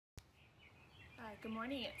Good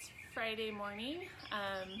morning. It's Friday morning,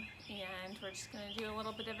 and we're just going to do a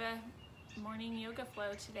little bit of a morning yoga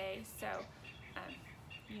flow today. So,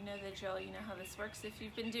 you know the drill. You know how this works if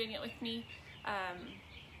you've been doing it with me. I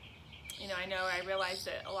realize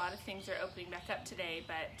that a lot of things are opening back up today,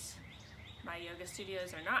 but my yoga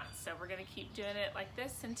studios are not. So we're going to keep doing it like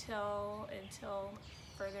this until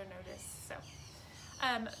further notice. So.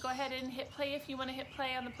 Go ahead and hit play if you want to hit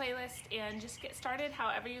play on the playlist and just get started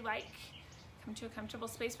however you like. Come to a comfortable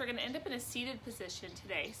space. We're going to end up in a seated position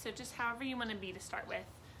today, so just however you want to be to start with.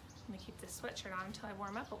 I'm going to keep this sweatshirt on until I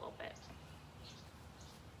warm up a little bit.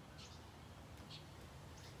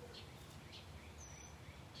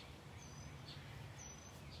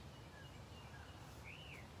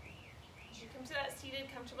 As you come to that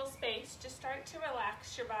seated, comfortable space, just start to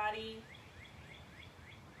relax your body.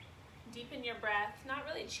 Deepen your breath, not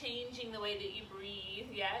really changing the way that you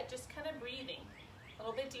breathe yet, just kind of breathing a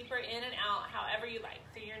little bit deeper in and out, however you like,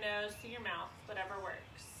 through your nose, through your mouth, whatever works.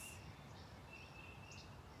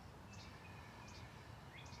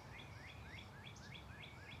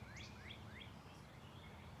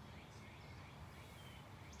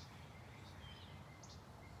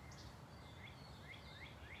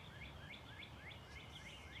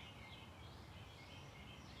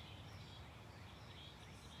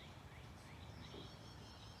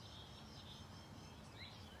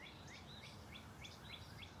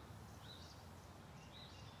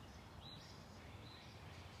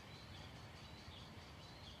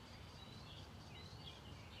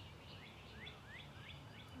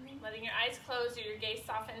 Letting your eyes close or your gaze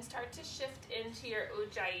soften, start to shift into your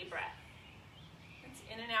Ujjayi breath. It's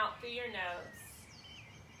in and out through your nose.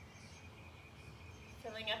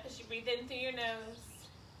 Filling up as you breathe in through your nose.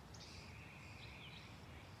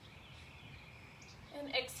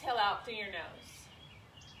 And exhale out through your nose.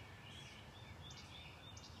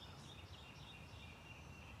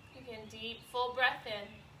 Again, deep, full breath in.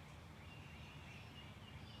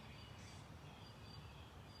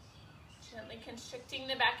 Gently constricting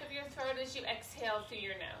the back of your throat as you exhale through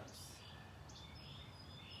your nose.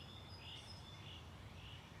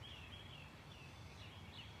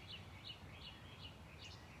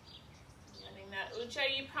 Letting that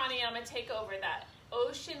Ujjayi pranayama take over, that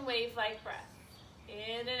ocean wave-like breath.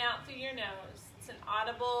 In and out through your nose. It's an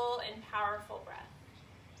audible and powerful breath.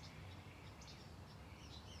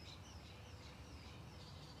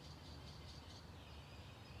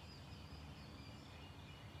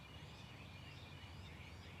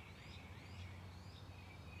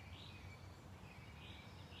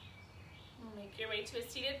 Make your way to a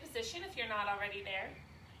seated position if you're not already there.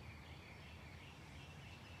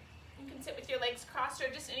 You can sit with your legs crossed or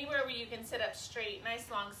just anywhere where you can sit up straight, nice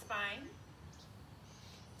long spine.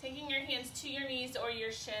 Taking your hands to your knees or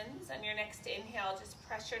your shins. On your next inhale, just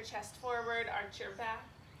press your chest forward, arch your back,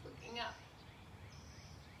 looking up.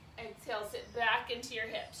 Exhale, sit back into your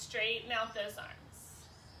hips, straighten out those arms.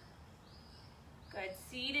 Good,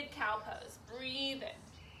 seated cow pose, breathe in.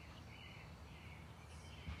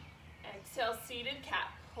 Exhale, seated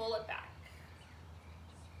cat, pull it back.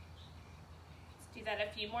 Let's do that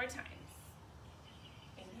a few more times.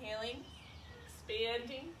 Inhaling,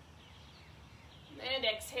 expanding, and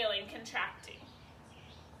exhaling, contracting.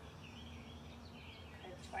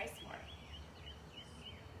 Good, twice more.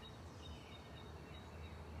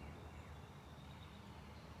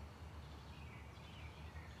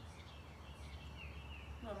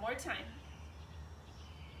 One more time.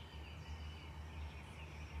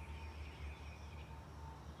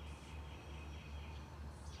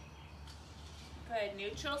 Good,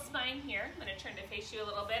 neutral spine here. I'm going to turn to face you a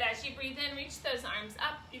little bit. As you breathe in, reach those arms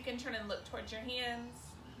up. You can turn and look towards your hands.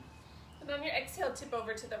 And on your exhale, tip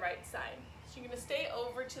over to the right side. So you're going to stay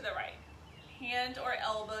over to the right. Hand or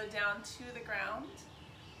elbow down to the ground.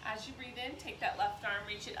 As you breathe in, take that left arm,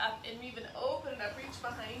 reach it up, and even open it up, reach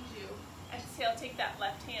behind you. Exhale, take that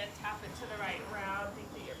left hand, tap it to the right, rounding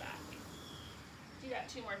through your back. Do that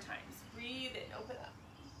 2 more times. Breathe in, open up.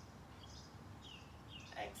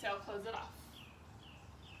 Exhale, close it off.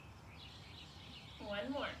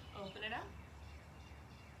 One more, open it up.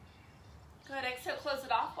 Good, exhale, close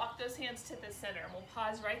it off. Walk those hands to the center. We'll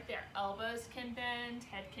pause right there. Elbows can bend,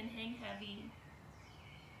 head can hang heavy.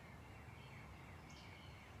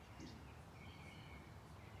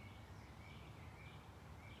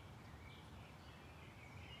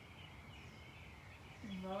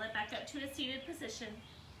 And roll it back up to a seated position.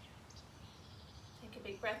 Take a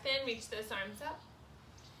big breath in, reach those arms up.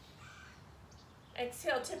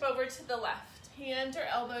 Exhale, tip over to the left. Hand or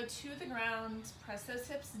elbow to the ground. Press those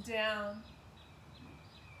hips down.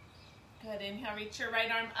 Good, inhale, reach your right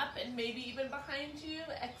arm up and maybe even behind you.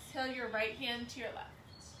 Exhale. Exhale your right hand to your left.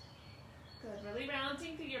 Good, really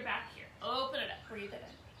rounding through your back here. Open it up, breathe it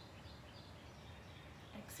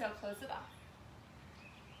in. Exhale, close it off.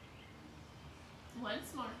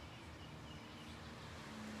 Once more.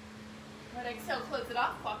 Good, exhale, close it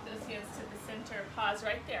off. Walk those hands to the center. Pause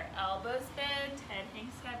right there. Elbows bend, head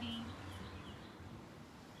hangs heavy.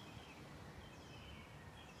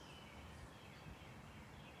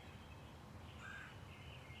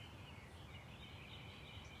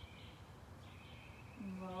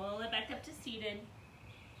 Roll it back up to seated.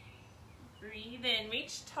 Breathe in,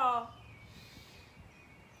 reach tall.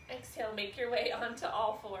 Exhale, make your way onto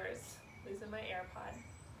all fours. Losing my AirPod.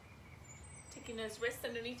 Taking those wrists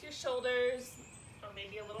underneath your shoulders, or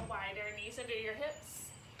maybe a little wider, knees under your hips.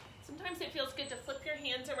 Sometimes it feels good to flip your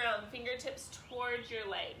hands around, fingertips towards your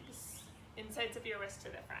legs, insides of your wrist to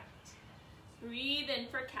the front. Breathe in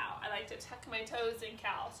for cow. I like to tuck my toes in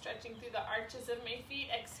cow, stretching through the arches of my feet.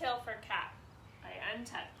 Exhale for cat. I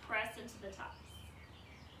untuck, press into the tops.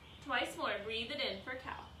 Twice more, breathe it in for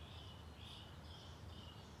cow.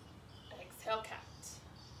 Exhale, cat.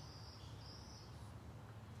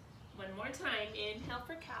 One more time, inhale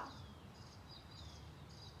for cow.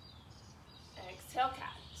 Exhale,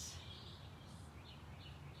 cat.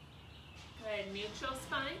 Good, neutral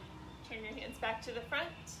spine. Turn your hands back to the front.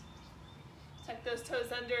 Tuck those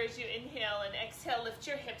toes under as you inhale, and exhale, lift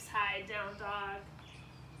your hips high, down dog.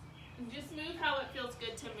 And just move how it feels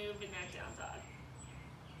good to move in that down dog.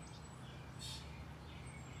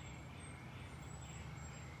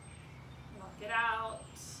 Walk it out.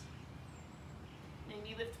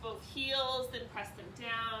 Maybe lift both heels, then press them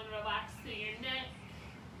down. Relax through your neck.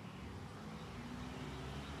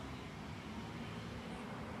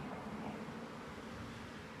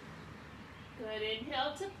 Good,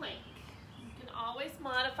 inhale to plank. You can always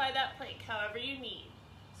modify that plank however you need.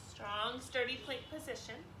 Strong, sturdy plank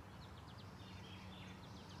position.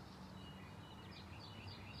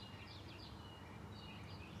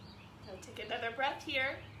 So take another breath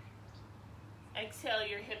here. Exhale,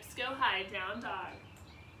 your hips go high, down dog.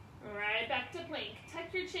 Right back to plank.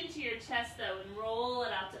 Tuck your chin to your chest though and roll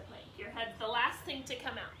it out to plank. Your head's the last thing to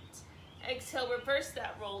come out. Exhale, reverse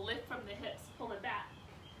that roll. Lift from the hips, pull it back.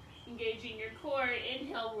 Engaging your core.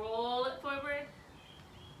 Inhale, roll it forward.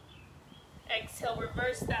 Exhale,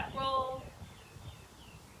 reverse that roll.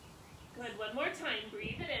 Good, one more time.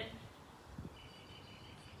 Breathe it in.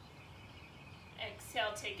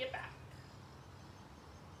 Exhale, take it back.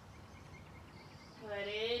 Good,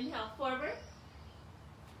 inhale forward.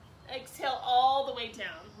 Exhale all the way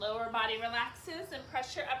down. Lower body relaxes and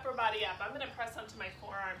press your upper body up. I'm going to press onto my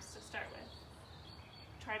forearms to start with.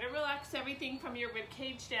 Try to relax everything from your rib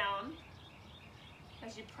cage down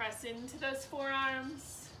as you press into those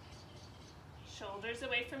forearms. Shoulders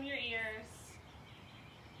away from your ears.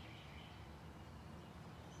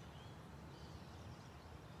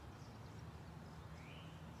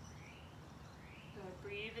 Good,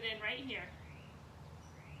 breathe it in right here.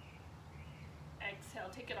 Exhale,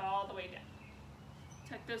 take it all the way down.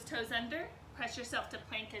 Tuck those toes under. Press yourself to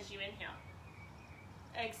plank as you inhale.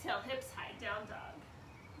 Exhale, hips high, down dog.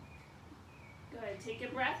 Good, take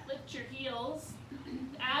a breath, lift your heels.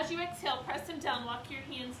 As you exhale, press them down, walk your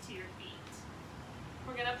hands to your feet.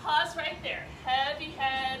 We're gonna pause right there. Heavy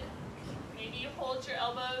head. Maybe you hold your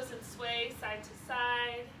elbows and sway side to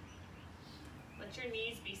side. Let your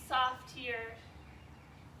knees be soft here.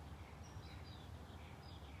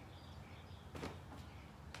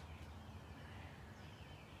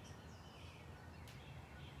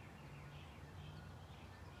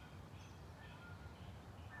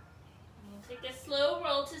 Take a slow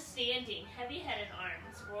roll to standing, heavy head and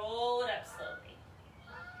arms. Roll it up slowly.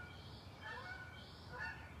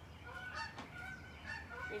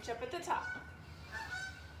 Reach up at the top.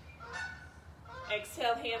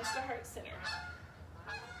 Exhale, hands to heart center.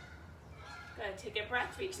 Good, take a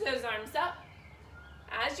breath, reach those arms up.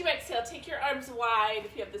 As you exhale, take your arms wide.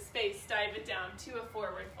 If you have the space, dive it down to a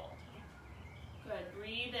forward fold. Good,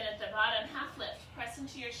 breathe in at the bottom, half lift. Press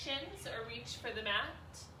into your shins or reach for the mat.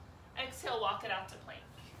 Exhale, walk it out to plank.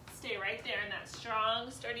 Stay right there in that strong,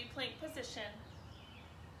 sturdy plank position.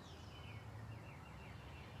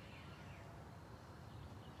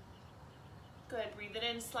 Good, breathe it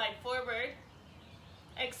in, slide forward.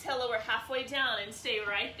 Exhale, lower halfway down and stay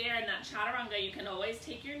right there in that chaturanga. You can always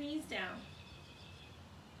take your knees down.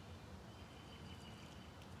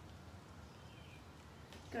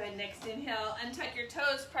 Good, next inhale, untuck your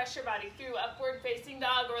toes, press your body through upward facing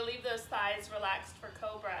dog or leave those thighs relaxed for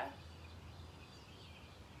cobra.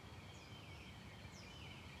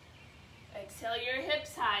 Exhale your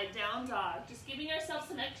hips high, down dog. Just giving ourselves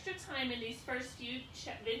some extra time in these first few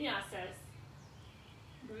vinyasas.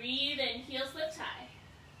 Breathe in, heels lift high.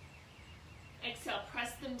 Exhale,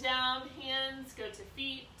 press them down, hands go to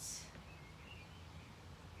feet.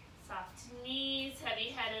 Soft knees, heavy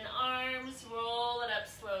head and arms, roll it up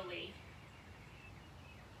slowly.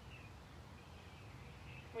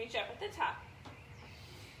 Reach up at the top.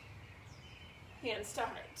 Hands to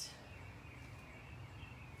heart.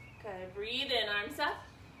 Good, breathe in, arms up.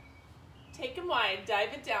 Take them wide,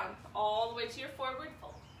 dive it down, all the way to your forward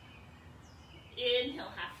fold.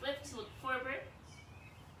 Inhale, half lift, look forward.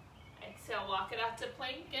 Exhale, walk it out to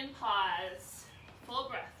plank and pause. Full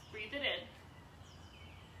breath, breathe it in.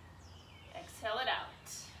 Exhale it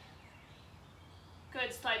out.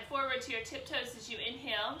 Good, slide forward to your tiptoes as you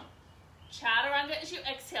inhale. Chaturanga as you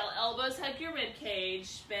exhale, elbows hug your rib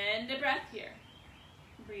cage. Bend a breath here.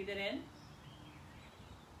 Breathe it in.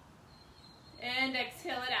 And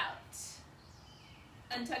exhale it out.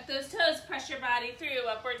 Untuck those toes, press your body through,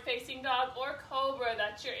 upward facing dog or cobra,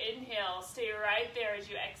 that's your inhale. Stay right there as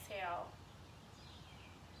you exhale.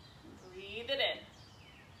 Breathe it in.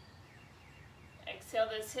 Exhale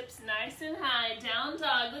those hips nice and high, down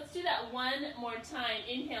dog. Let's do that one more time.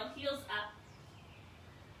 Inhale, heels up.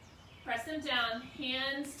 Press them down,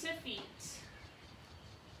 hands to feet.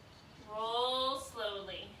 Roll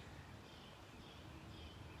slowly.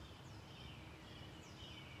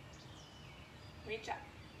 Reach up.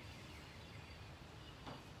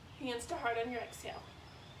 Hands to heart on your exhale.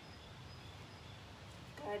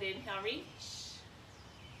 Good, inhale, reach.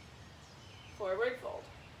 Forward fold.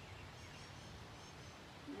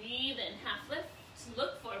 Breathe in, half lift,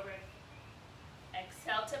 look forward.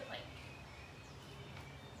 Exhale to plank.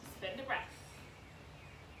 Spin a breath.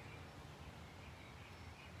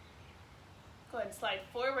 Go ahead and slide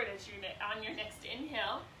forward as you're on your next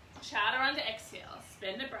inhale. Chaturanga exhale,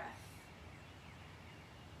 spin a breath.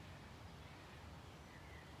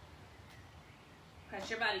 Press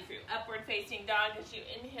your body through, upward facing dog as you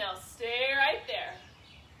inhale. Stay right there.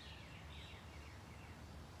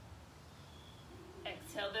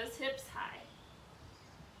 Exhale those hips high.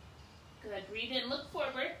 Good, breathe in, look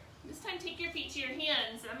forward. This time take your feet to your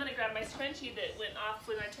hands. I'm gonna grab my scrunchie that went off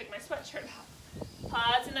when I took my sweatshirt off.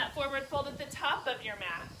 Pause in that forward fold at the top of your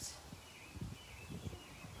mat.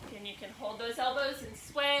 And you can hold those elbows and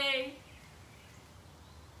sway.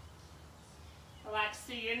 Relax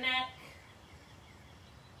through your neck.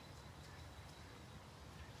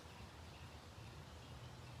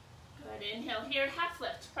 Good, inhale here, half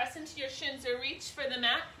lift. Press into your shins or reach for the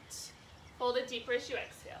mat. Hold it deeper as you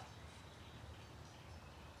exhale.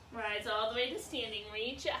 Rise all the way to standing,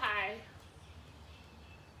 reach it high.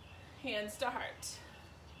 Hands to heart.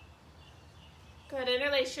 Good,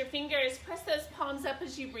 interlace your fingers, press those palms up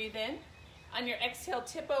as you breathe in. On your exhale,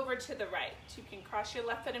 tip over to the right. You can cross your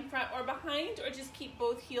left foot in front or behind, or just keep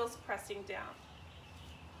both heels pressing down.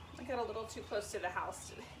 I got a little too close to the house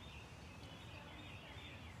today.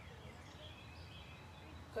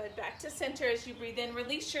 Good, back to center as you breathe in.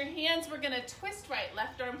 Release your hands, we're gonna twist right,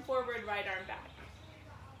 left arm forward, right arm back.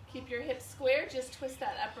 Keep your hips square, just twist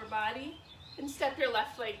that upper body, and step your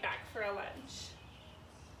left leg back for a lunge.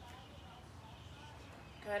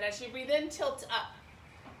 Good, as you breathe in, tilt up.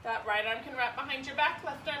 That right arm can wrap behind your back,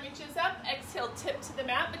 left arm reaches up. Exhale, tip to the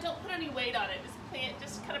mat, but don't put any weight on it.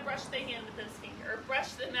 Just kind of brush the hand with those fingers, or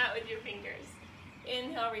brush the mat with your fingers.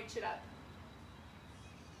 Inhale, reach it up.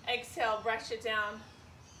 Exhale, brush it down.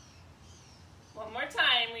 One more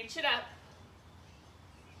time, reach it up.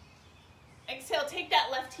 Exhale, take that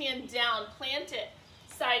left hand down, plant it,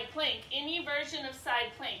 side plank. Any version of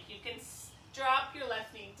side plank. You can drop your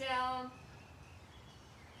left knee down.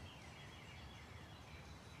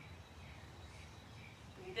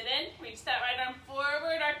 Breathe it in, reach that right arm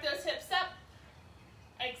forward, arc those hips up.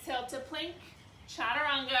 Exhale to plank,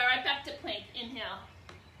 chaturanga, right back to plank. Inhale,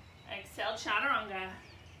 exhale, chaturanga.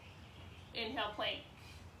 Inhale, plank.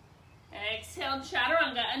 Exhale,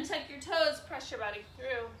 chaturanga. Untuck your toes, press your body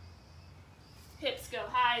through. Hips go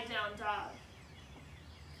high, down dog.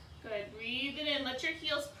 Good, breathe it in. Let your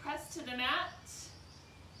heels press to the mat.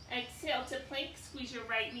 Exhale to plank, squeeze your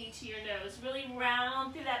right knee to your nose. Really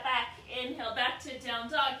round through that back. Inhale, back to down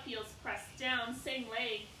dog, heels pressed down, same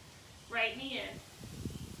leg. Right knee in.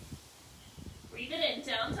 Breathe it in,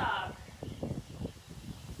 down dog.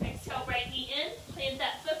 Exhale, right knee in. Plant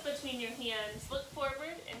that foot between your hands. Look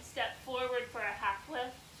forward and step forward for a half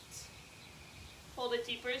lift. Hold it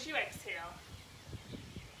deeper as you exhale.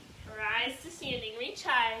 Rise to standing, reach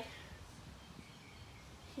high.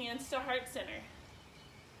 Hands to heart center.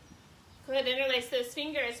 Go ahead, interlace those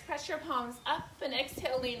fingers. Press your palms up and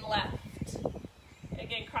exhale, lean left.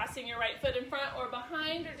 again, crossing your right foot in front or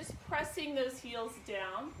behind, or just pressing those heels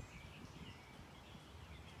down.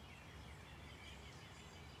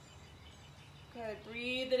 Good,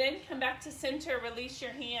 breathe it in, come back to center, release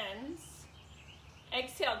your hands.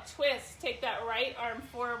 Exhale, twist, take that right arm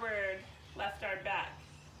forward, left arm back.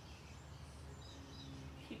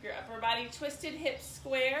 Keep your upper body twisted, hips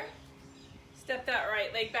square. Step that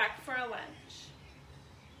right leg back for a lunge.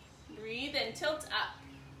 Breathe in, tilt up.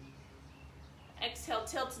 Exhale,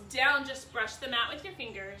 tilt down, just brush the mat with your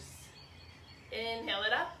fingers. Inhale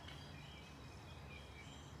it up.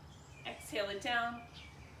 Exhale it down.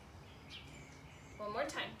 One more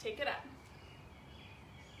time, take it up.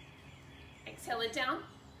 Exhale it down.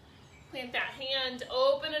 Plant that hand,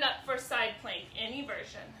 open it up for side plank, any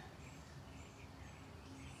version.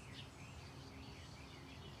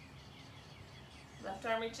 Left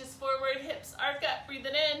arm reaches forward, hips arc up, breathe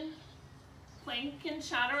it in. Plank and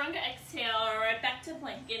chaturanga, exhale, right back to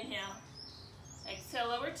plank, inhale. Exhale,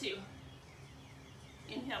 lower 2.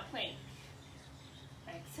 Inhale, plank.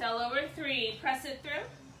 Exhale, lower 3, press it through.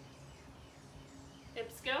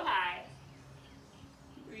 Hips go high.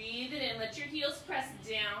 Breathe it in, let your heels press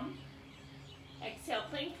down. Exhale,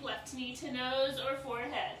 plank, left knee to nose or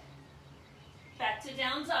forehead. Back to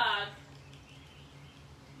down dog.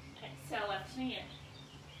 Exhale, left knee in.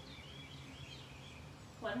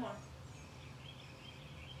 One more.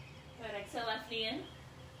 Good, exhale, left knee in.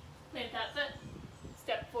 Plant that foot.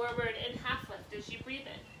 Step forward and half lift as you breathe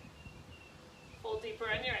in. Pull deeper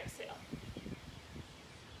on your exhale.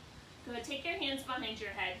 Good, take your hands behind your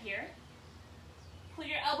head here. Pull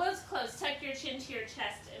your elbows close, tuck your chin to your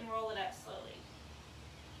chest and roll it up slowly.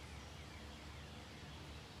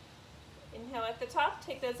 Inhale at the top,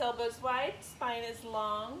 take those elbows wide, spine is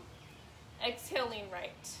long. Exhale, lean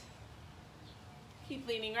right. Keep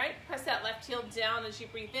leaning right, press that left heel down as you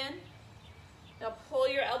breathe in. Now pull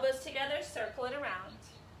your elbows together, circle it around.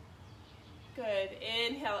 Good,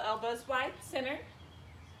 inhale, elbows wide, center.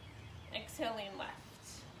 Exhale, lean left.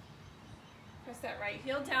 Press that right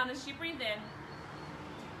heel down as you breathe in.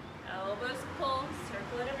 Elbows pull,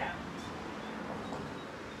 circle it around.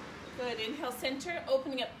 Good, inhale, center,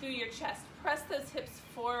 opening up through your chest. Press those hips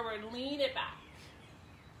forward, lean it back.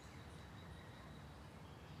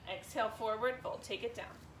 Exhale, forward fold, take it down.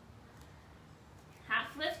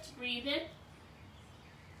 Half lift, breathe in.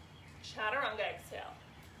 Chaturanga, exhale.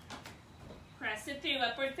 Press it through,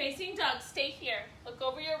 upward facing dog, stay here. Look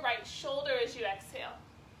over your right shoulder as you exhale.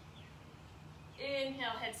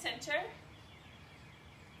 Inhale, head center.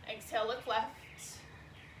 Exhale, look left.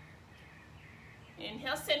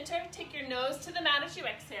 Inhale, center. Take your nose to the mat as you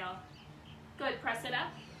exhale. Good, press it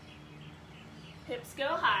up. Hips go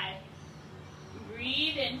high.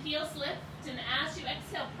 Breathe in, heels lift, and as you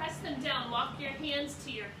exhale, press them down. Walk your hands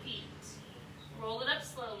to your feet. Roll it up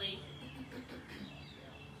slowly.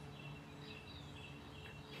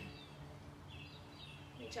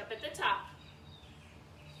 Reach up at the top.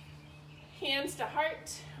 Hands to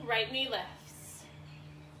heart, right knee lifts.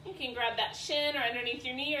 You can grab that shin or underneath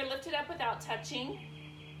your knee or lift it up without touching.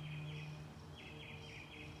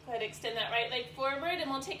 Go ahead, extend that right leg forward and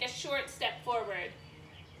we'll take a short step forward.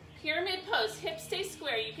 Pyramid pose, hips stay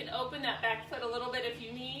square. You can open that back foot a little bit if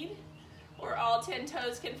you need, or all 10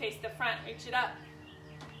 toes can face the front, reach it up.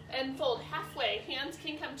 And fold halfway, hands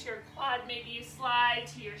can come to your quad, maybe you slide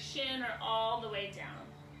to your shin or all the way down.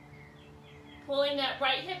 Pulling that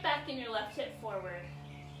right hip back and your left hip forward.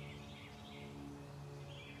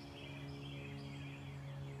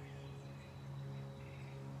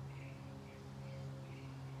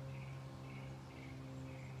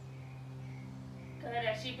 Good,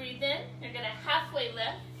 as you breathe in, you're gonna halfway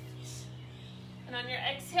lift. And on your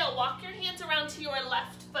exhale, walk your hands around to your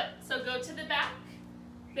left foot. So go to the back,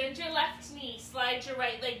 bend your left knee, slide your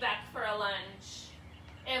right leg back for a lunge.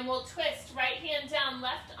 And we'll twist, right hand down,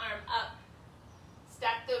 left arm up.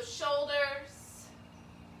 Stack those shoulders.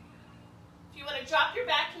 If you want to drop your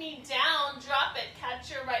back knee down, drop it. Catch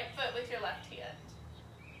your right foot with your left hand.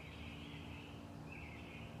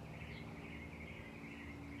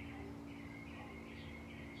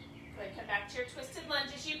 Go ahead, come back to your twisted lunge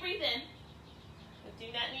as you breathe in.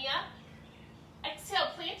 Lifting that knee up.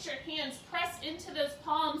 Exhale, plant your hands, press into those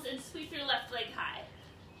palms and sweep your left leg high.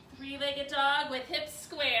 Three-legged dog with hips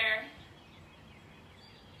square.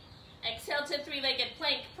 Exhale to three-legged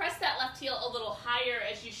plank. Press that left heel a little higher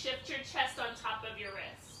as you shift your chest on top of your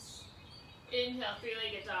wrists. Inhale,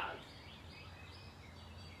 three-legged dog.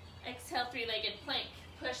 Exhale, three-legged plank.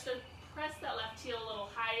 Press that left heel a little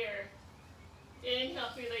higher. Inhale,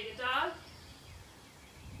 three-legged dog.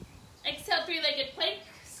 Exhale, three-legged plank.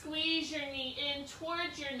 Squeeze your knee in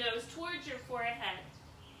towards your nose, towards your forehead.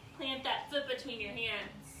 Plant that foot between your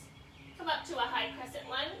hands. Come up to a high crescent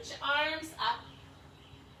lunge, arms up.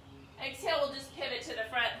 Exhale, we'll just pivot to the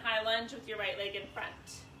front, high lunge with your right leg in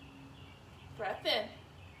front. Breath in.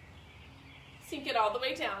 Sink it all the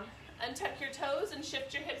way down. Untuck your toes and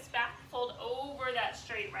shift your hips back. Fold over that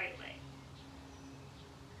straight right leg.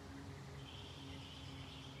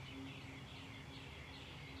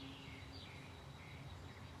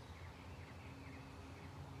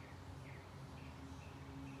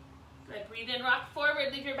 Good. Breathe in, rock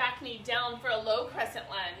forward. Leave your back knee down for a low crescent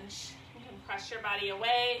lunge. You can press your body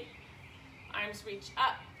away. Arms reach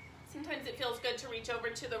up. Sometimes it feels good to reach over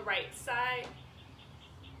to the right side.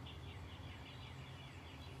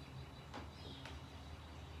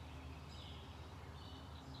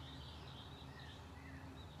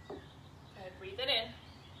 Good. Breathe it in.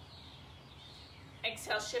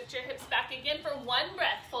 Exhale, shift your hips back again for one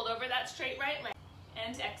breath. Fold over that straight right leg.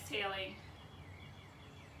 And exhaling.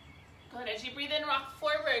 Good. As you breathe in, rock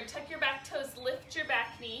forward. Tuck your back toes, lift your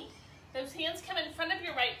back knee. Those hands come in front of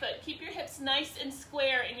your right foot. Keep your hips nice and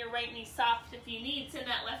square and your right knee soft. If you need, send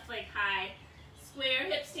that left leg high.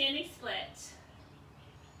 Square hip standing split.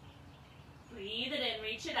 Breathe it in,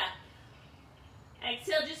 reach it up.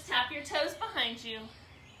 Exhale, just tap your toes behind you.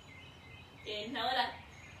 Inhale it up.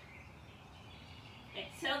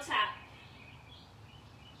 Exhale, tap.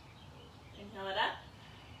 Inhale it up.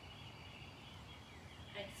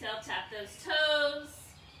 Exhale, tap those toes.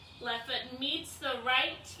 Left foot meets the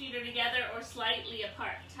right, feet are together or slightly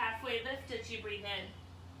apart. Halfway lift as you breathe in.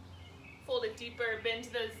 Fold it deeper, bend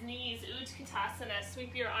those knees, Utkatasana.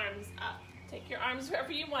 Sweep your arms up. Take your arms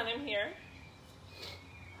wherever you want them here.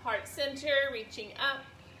 Heart center, reaching up.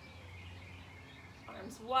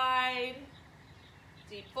 Arms wide.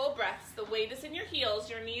 Deep, full breaths. The weight is in your heels.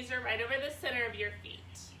 Your knees are right over the center of your feet.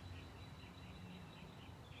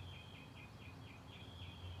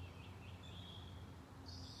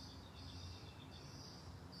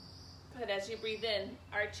 Good. As you breathe in,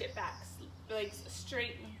 arch it back, legs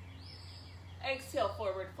straighten. Exhale,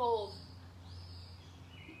 forward fold.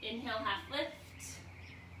 Inhale, half lift.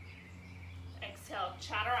 Exhale,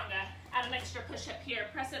 chaturanga. Add an extra push-up here.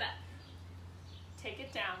 Press it up. Take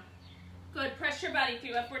it down. Good. Press your body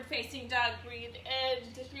through upward facing dog. Breathe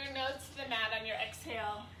in. Dip your nose to the mat on your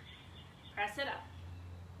exhale. Press it up.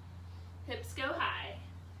 Hips go high.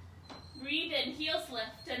 Breathe in, heels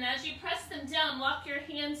lift, and as you press them down, walk your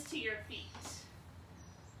hands to your feet.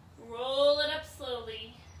 Roll it up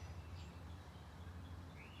slowly.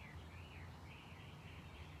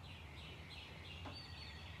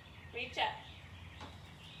 Reach up.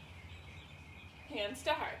 Hands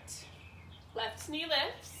to heart. Left knee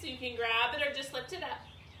lifts, so you can grab it or just lift it up.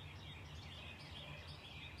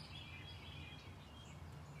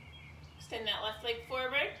 Extend that left leg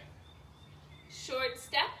forward. Short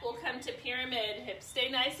step, we'll come to pyramid. Hips stay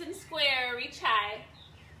nice and square, reach high.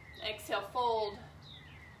 Exhale, fold.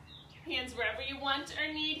 Hands wherever you want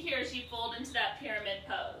or need here as you fold into that pyramid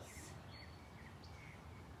pose.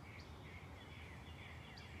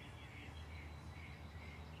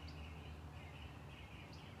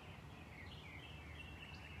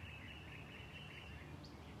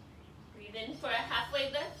 Breathe in for a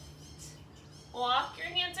halfway lift. Walk your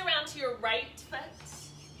hands around to your right foot.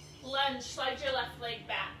 Lunge, slide your left leg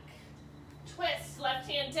back. Twist, left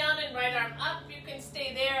hand down and right arm up. You can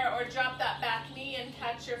stay there or drop that back knee and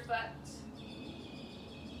catch your foot.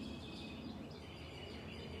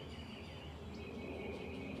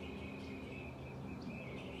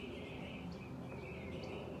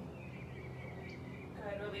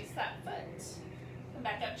 Good, release that foot. Come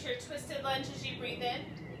back up to your twisted lunge as you breathe in.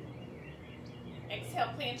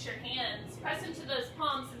 Exhale, plant your hands. Press into those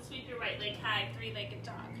palms and sweep your right leg high, three-legged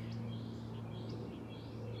dog.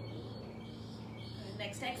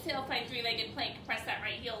 Next exhale, find three-legged plank. Press that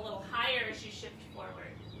right heel a little higher as you shift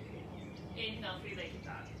forward. Inhale, three-legged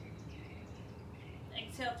dog.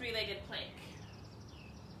 Exhale, three-legged plank.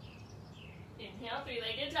 Inhale,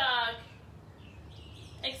 three-legged dog.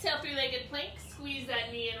 Exhale, three-legged plank. Squeeze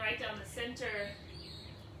that knee in right down the center.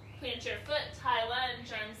 Plant your foot, high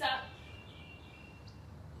lunge, arms up.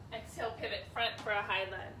 Exhale, pivot front for a high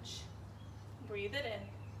lunge. Breathe it in.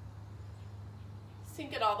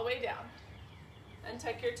 Sink it all the way down.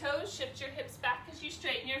 Untuck your toes, shift your hips back as you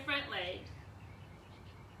straighten your front leg.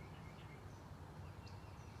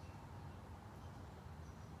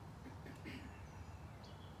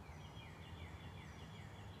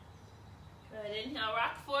 Good, inhale,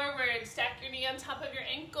 rock forward, stack your knee on top of your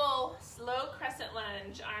ankle, slow crescent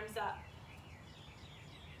lunge, arms up.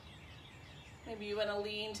 Maybe you want to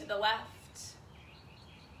lean to the left.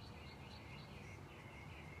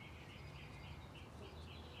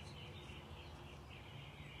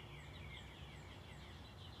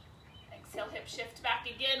 Exhale, hip shift back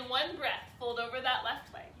again. One breath, fold over that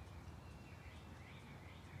left leg.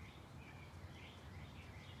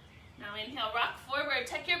 Now inhale, rock forward,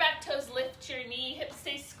 tuck your back toes, lift your knee, hips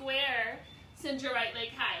stay square. Send your right leg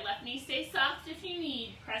high, left knee stay soft if you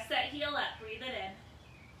need. Press that heel up, breathe it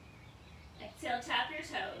in. Exhale, tap your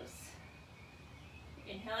toes.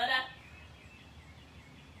 Inhale it up.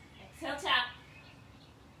 Exhale, tap.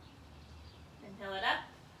 Inhale it up.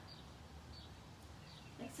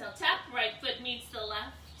 Exhale, tap. Right foot meets the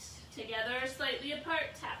left. Together, slightly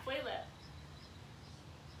apart, halfway lift.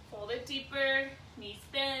 Fold it deeper, knees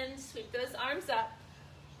bend, sweep those arms up.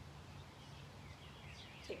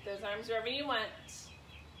 Take those arms wherever you want.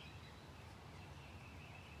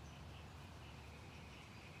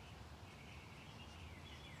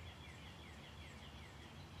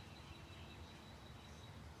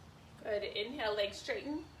 Good, inhale, legs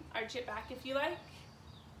straighten, arch it back if you like.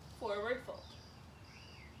 Forward fold.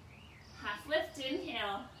 Half lift,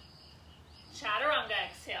 inhale. Chaturanga,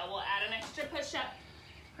 exhale. We'll add an extra push up.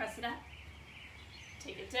 Press it up.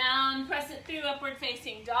 Take it down, press it through, upward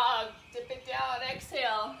facing dog. Dip it down,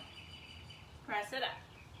 exhale. Press it up.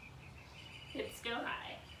 Hips go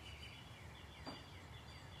high.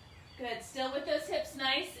 Good, still with those hips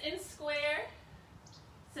nice and square.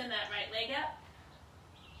 Send that right leg up.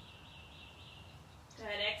 Good,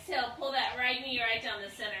 exhale, pull that right knee right down the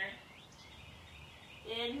center.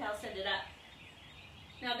 Inhale, send it up.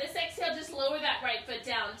 Now this exhale, just lower that right foot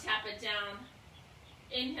down, tap it down.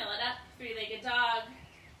 Inhale it up, three-legged dog.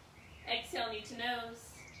 Exhale, knee to nose.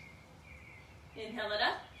 Inhale it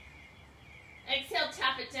up. Exhale,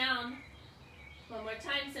 tap it down. One more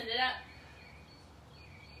time, send it up.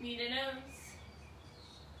 Knee to nose.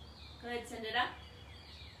 Good, send it up.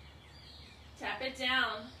 Tap it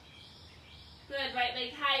down. Good, right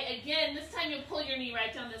leg high. Again, this time you'll pull your knee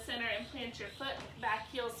right down the center and plant your foot. Back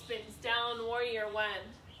heel spins down, warrior one.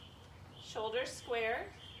 Shoulders square.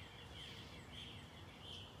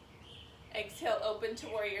 Exhale, open to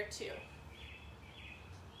warrior two.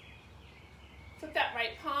 Flip that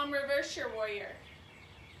right palm, reverse your warrior.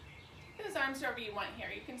 Those arms wherever you want here.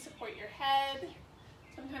 You can support your head.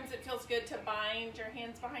 Sometimes it feels good to bind your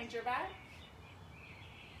hands behind your back.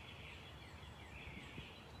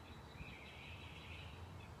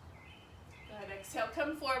 Good, exhale,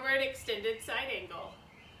 come forward, extended side angle.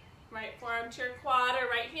 Right forearm to your quad or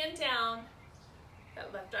right hand down.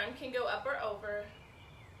 That left arm can go up or over.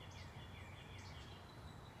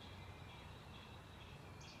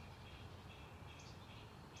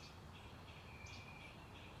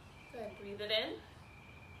 Good, breathe it in.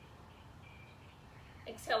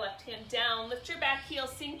 Exhale, left hand down. Lift your back heel,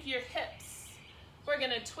 sink your hips. We're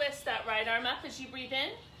going to twist that right arm up as you breathe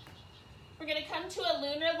in. We're going to come to a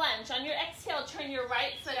lunar lunge. On your exhale, turn your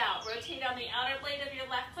right foot out. Rotate on the outer blade of your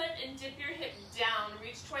left foot and dip your hip down.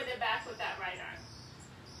 Reach toward the back with that right arm.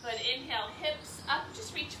 Good, inhale, hips up.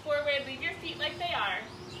 Just reach forward. Leave your feet like they are.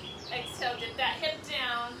 Exhale, dip that hip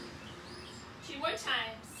down. Two more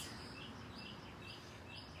times.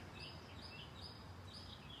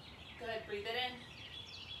 Good, breathe it in.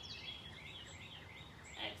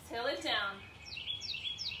 Exhale it down.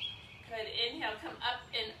 Good, inhale, come up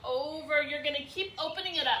and over. You're gonna keep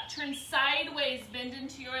opening it up. Turn sideways, bend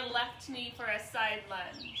into your left knee for a side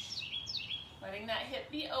lunge. Letting that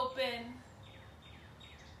hip be open.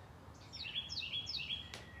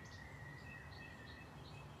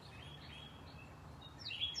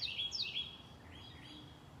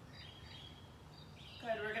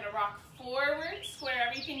 Good, we're gonna rock forward, square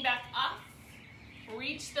everything back up.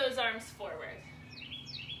 Reach those arms forward.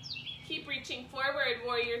 Keep reaching forward.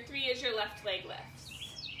 Warrior three as your left leg lifts.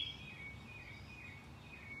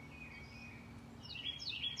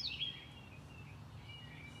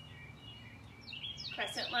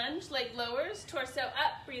 Crescent lunge, leg lowers, torso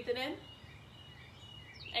up, breathe it in.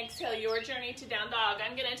 Exhale, your journey to down dog.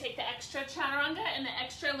 I'm gonna take the extra chaturanga and the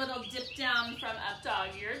extra little dip down from up dog,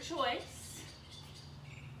 your choice.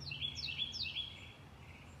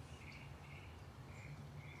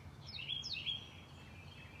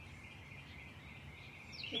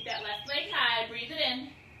 Take that left leg high, breathe it in.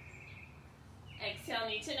 Exhale,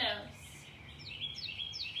 knee to nose.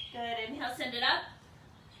 Good, inhale, send it up.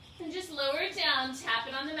 And just lower it down, tap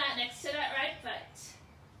it on the mat next to that right foot.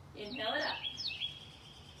 Inhale it up.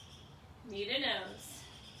 Knee to nose.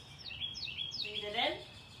 Breathe it in.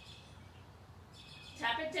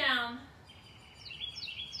 Tap it down.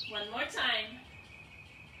 One more time.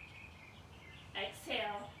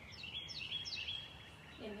 Exhale.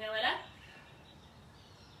 Inhale it up.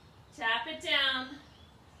 Tap it down.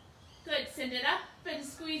 Good, send it up and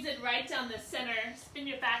squeeze it right down the center. Spin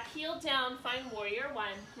your back heel down, find warrior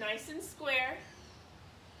one. Nice and square.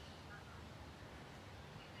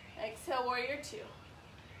 Exhale, warrior two.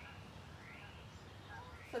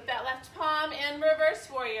 Flip that left palm and reverse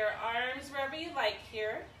warrior. Arms wherever you like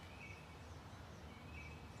here.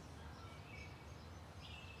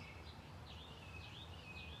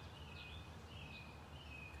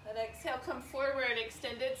 And exhale, come forward,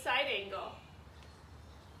 extended side angle.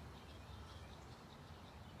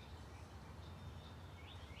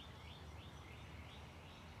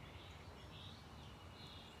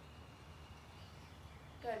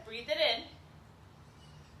 Good, breathe it in.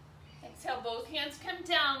 Exhale, both hands come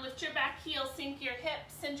down, lift your back heel, sink your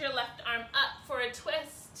hips, send your left arm up for a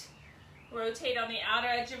twist. Rotate on the outer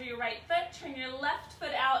edge of your right foot, turn your left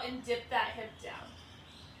foot out and dip that hip down.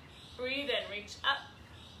 Breathe in, reach up.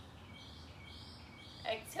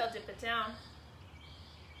 Exhale, dip it down.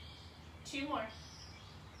 Two more.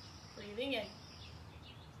 Breathing in.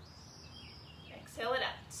 Exhale it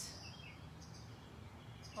out.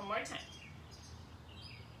 One more time.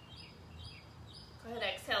 Go ahead,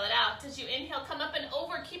 exhale it out. As you inhale, come up and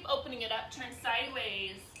over. Keep opening it up. Turn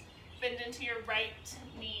sideways. Bend into your right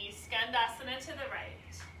knee. Skandasana to the right.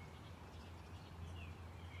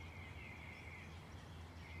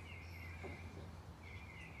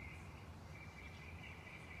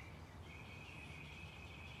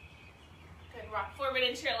 Good. Rock forward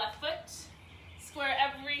into your left foot. Square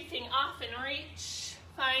everything off and reach.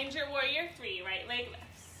 Find your warrior three. Right leg lifts.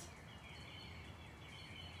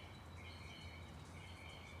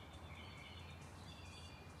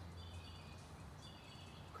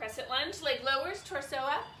 Crescent lunge, leg lowers, torso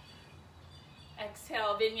up.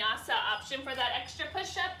 Exhale, vinyasa option for that extra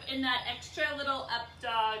push-up and that extra little up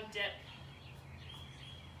dog dip.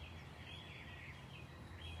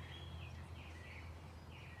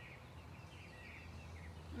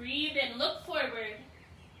 Breathe in, look forward.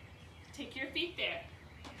 Take your feet there.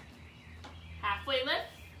 Halfway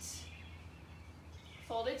lift.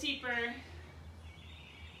 Fold it deeper.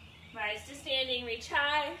 Rise to standing, reach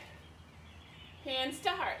high. Hands to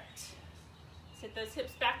heart. Sit those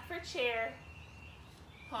hips back for chair.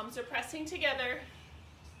 Palms are pressing together.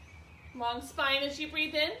 Long spine as you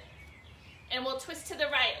breathe in. And we'll twist to the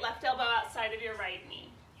right, left elbow outside of your right knee.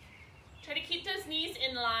 Try to keep those knees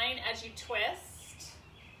in line as you twist.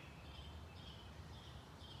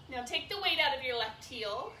 Now take the weight out of your left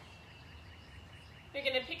heel. You're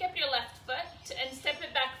going to pick up your left foot and step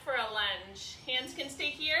it back for a lunge. Hands can stay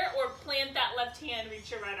here or plant that left hand, reach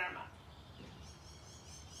your right arm up.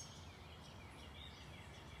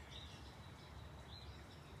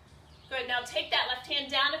 Good, now take that left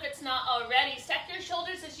hand down if it's not already. Stack your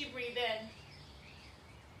shoulders as you breathe in.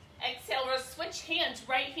 Exhale, we'll switch hands.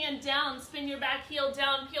 Right hand down, spin your back heel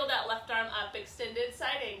down, peel that left arm up, extended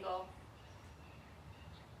side angle.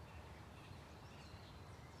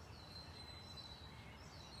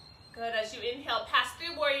 Good, as you inhale, pass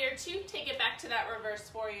through warrior two, take it back to that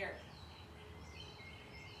reverse warrior.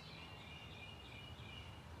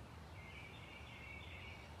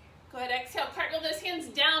 Go ahead, exhale, cartwheel those hands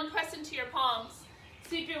down, press into your palms.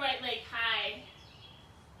 Sweep your right leg high.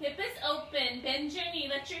 Hip is open, bend your knee,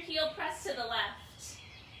 let your heel press to the left.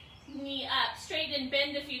 Knee up, straighten,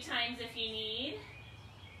 bend a few times if you need.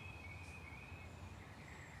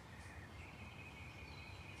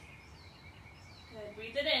 Good,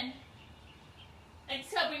 breathe it in.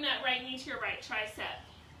 Exhale, bring that right knee to your right tricep.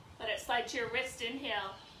 Let it slide to your wrist,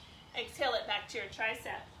 inhale. Exhale it back to your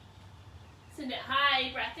tricep. Send it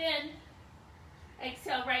high, breath in.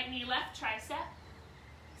 Exhale, right knee, left tricep.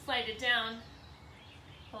 Slide it down.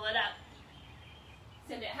 Pull it up.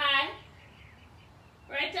 Send it high.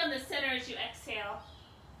 Right down the center as you exhale.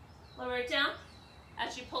 Lower it down.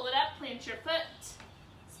 As you pull it up, plant your foot.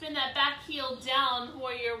 Spin that back heel down,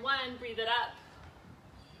 warrior one, breathe it up.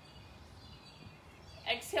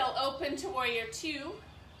 Exhale, open to warrior two.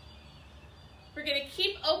 We're going to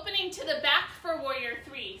keep opening to the back for warrior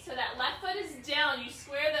three. So that left foot is down. You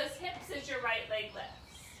square those hips as your right leg lifts.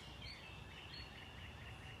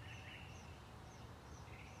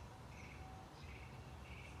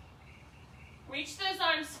 Reach those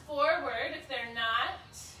arms forward if they're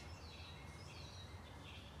not.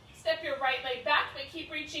 Step your right leg back, but keep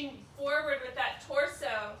reaching forward with that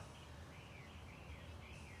torso.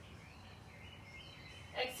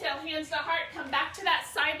 Exhale, hands to heart. Come back to that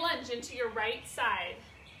side lunge into your right side.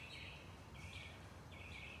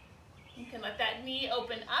 You can let that knee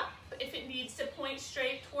open up. If it needs to point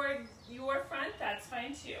straight toward your front, that's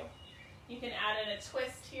fine too. You can add in a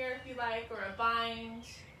twist here if you like, or a bind.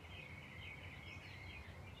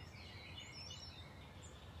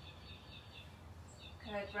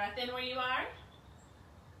 Good, breath in where you are.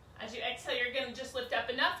 As you exhale, you're going to just lift up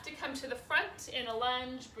enough to come to the front in a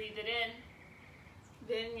lunge. Breathe it in.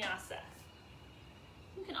 Vinyasa.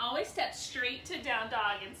 You can always step straight to down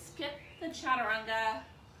dog and skip the chaturanga.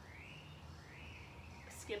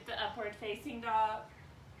 Skip the upward facing dog.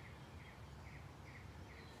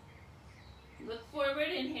 Look forward,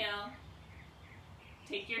 inhale.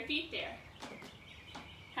 Take your feet there.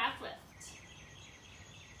 Half lift.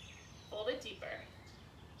 Fold it deeper.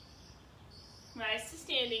 Rise to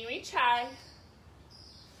standing, reach high.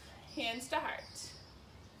 Hands to heart.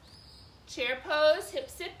 Chair pose,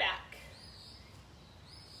 hips sit back.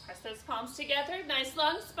 Press those palms together, nice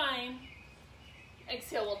long spine.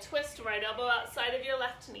 Exhale, we'll twist right elbow outside of your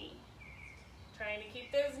left knee. Trying to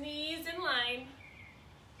keep those knees in line.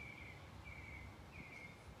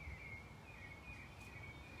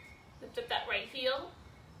 Lift up that right heel.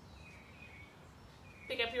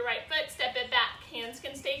 Pick up your right foot, step it back. Hands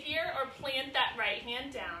can stay here or plant that right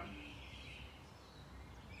hand down.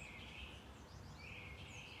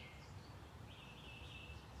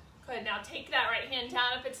 Good, now take that right hand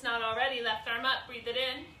down if it's not already. Left arm up, breathe it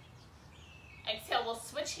in. Exhale, we'll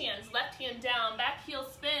switch hands. Left hand down, back heel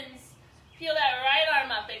spins. Feel that right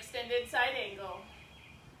arm up, extended side angle.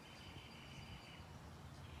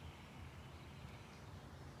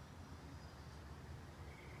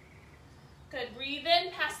 Good, breathe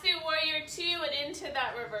in, pass through warrior two and into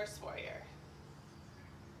that reverse warrior.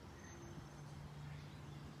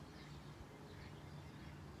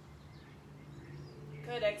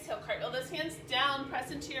 Good, exhale, cartwheel those hands down,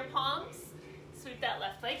 press into your palms. Sweep that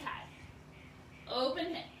left leg high.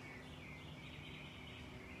 Open hip.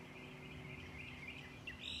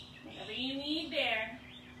 Whatever you need there.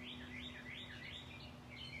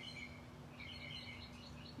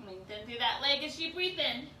 Lengthen through that leg as you breathe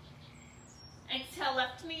in. Exhale,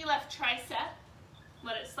 left knee, left tricep.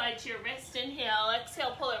 Let it slide to your wrist. Inhale,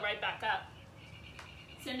 exhale, pull it right back up.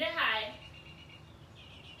 Send it high.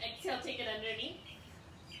 Exhale, take it underneath.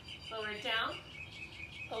 Lower it down.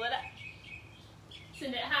 Pull it up.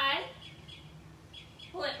 Send it high.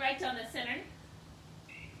 Pull it right down the center.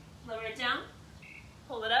 Lower it down.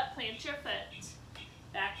 Pull it up, plant your foot.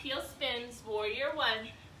 Back heel spins, warrior one.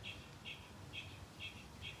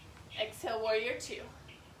 Exhale, warrior two.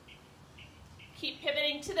 Keep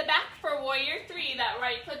pivoting to the back for warrior three. That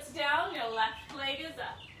right foot's down, your left leg is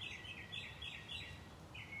up.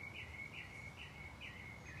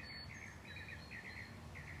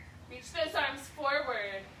 Reach those arms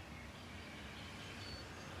forward.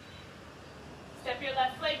 Step your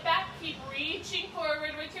left leg back. Keep reaching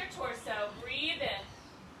forward with your torso. Breathe in.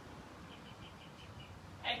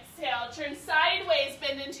 Exhale, turn sideways,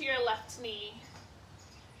 bend into your left knee.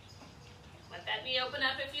 Let that knee open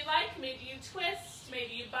up if you like. Maybe you twist,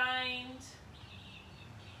 maybe you bind.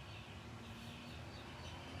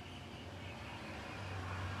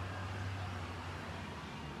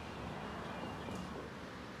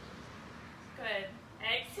 Good.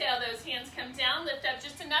 Exhale, those hands come down. Lift up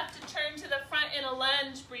just enough to turn to the front in a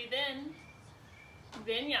lunge. Breathe in.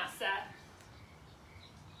 Vinyasa.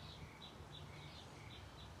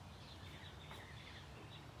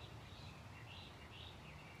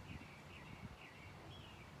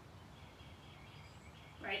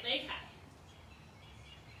 Right leg high.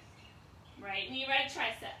 Right knee, right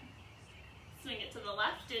tricep. Swing it to the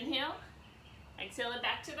left, inhale. Exhale it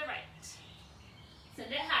back to the right.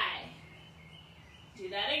 Send it high. Do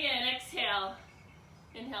that again, exhale.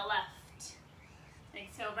 Inhale left.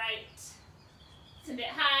 Exhale right. Send it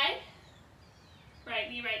high. Right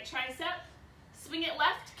knee, right tricep. Swing it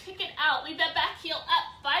left, kick it out. Leave that back heel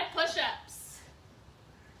up, 5 push-ups.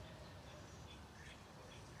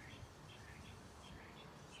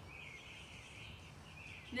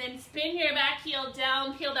 Then spin your back heel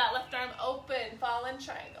down, peel that left arm open, fallen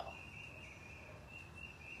triangle.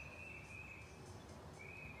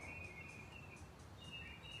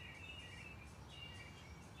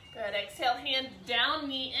 Good, exhale, hand down,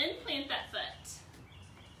 knee in, plant that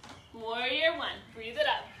foot. Warrior one, breathe it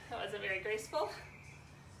up. That wasn't very graceful.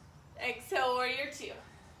 Exhale, warrior two.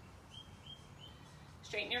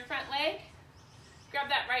 Straighten your front leg. Grab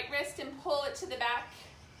that right wrist and pull it to the back.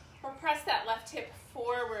 Or press that left hip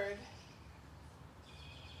forward.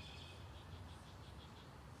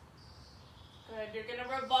 Good, you're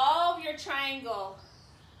gonna revolve your triangle.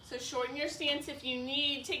 So shorten your stance if you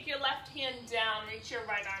need. Take your left hand down, reach your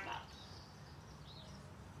right arm up.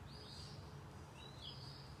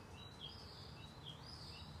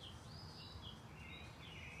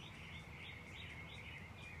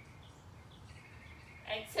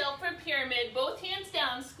 Exhale for pyramid, both hands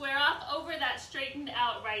down, square off over that straightened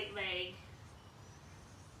out right leg.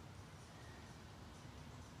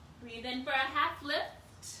 Breathe in for a half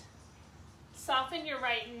lift. Soften your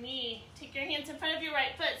right knee. Take your hands in front of your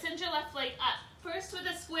right foot. Send your left leg up. First with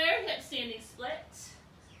a square hip standing split.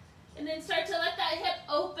 And then start to let that hip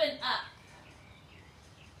open up.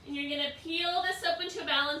 And you're going to peel this open to a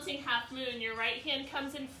balancing half moon. Your right hand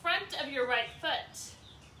comes in front of your right foot.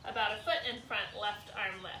 About a foot in front, left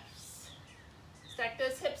arm lifts. Stack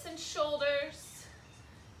those hips and shoulders.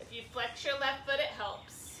 If you flex your left foot, it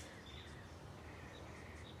helps.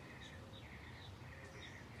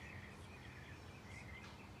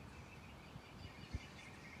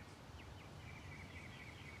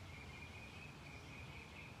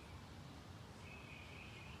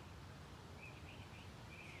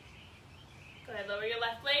 Go ahead, lower your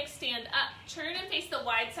left leg, stand up. Turn and face the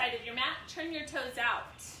wide side of your mat. Turn your toes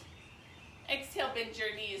out. Exhale, bend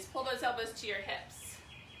your knees. Pull those elbows to your hips.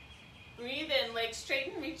 Breathe in, legs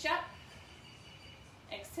straighten, reach up.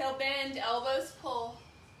 Exhale, bend, elbows pull.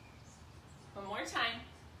 One more time.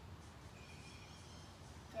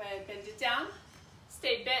 Go ahead, bend it down.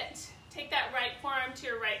 Stay bent. Take that right forearm to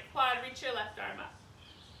your right quad. Reach your left arm up.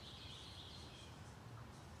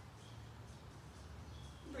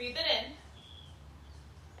 Breathe it in.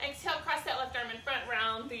 Exhale, cross that left arm in front,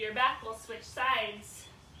 round through your back. We'll switch sides.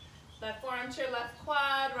 Left forearm to your left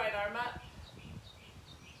quad, right arm up.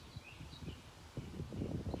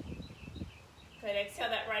 Good, exhale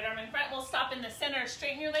that right arm in front. We'll stop in the center.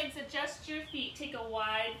 Straighten your legs, adjust your feet. Take a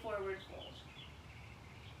wide forward fold.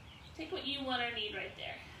 Take what you want or need right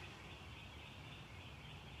there.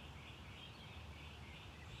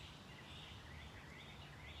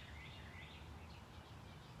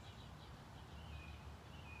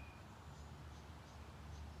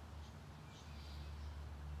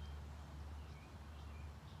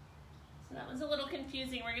 That was a little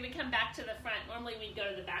confusing. We're going to come back to the front. Normally we'd go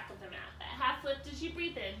to the back of the mat. That half lift as you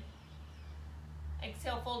breathe in.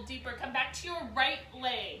 Exhale, fold deeper. Come back to your right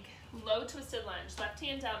leg. Low twisted lunge. Left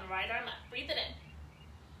hand down, right arm up. Breathe it in.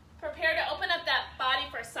 Prepare to open up that body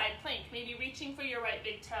for a side plank. Maybe reaching for your right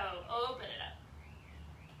big toe. Open it up.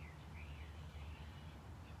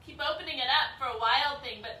 Keep opening it up for a wild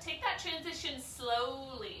thing, but take that transition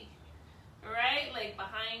slowly. Right leg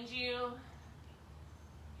behind you.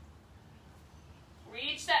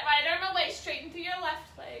 Reach that right arm away, straighten through your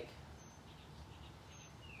left leg.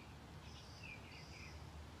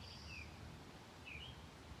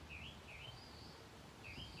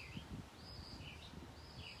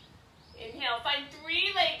 Inhale, find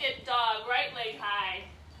three-legged dog, right leg high.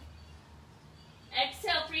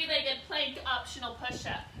 Exhale, three-legged plank, optional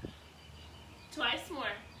push-up. Twice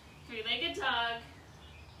more. Three-legged dog.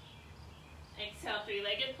 Exhale,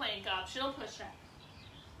 three-legged plank, optional push-up.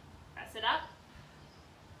 Press it up.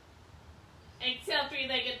 Exhale,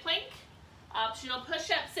 three-legged plank, optional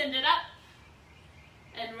push-up, send it up.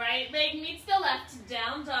 And right leg meets the left,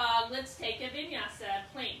 down dog. Let's take a vinyasa,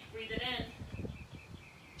 plank, breathe it in.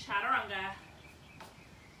 Chaturanga.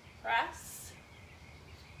 Press.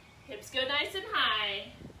 Hips go nice and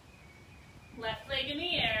high. Left leg in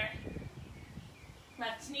the air.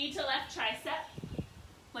 Left knee to left tricep.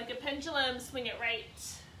 Like a pendulum, swing it right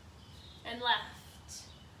and left.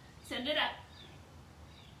 Send it up.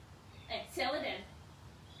 Exhale it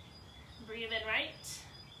in. Breathe in right,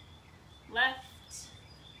 left.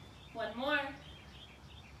 One more.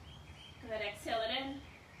 Good, exhale it in.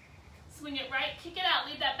 Swing it right, kick it out,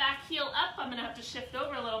 lead that back heel up. I'm gonna have to shift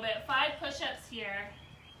over a little bit. 5 push-ups here.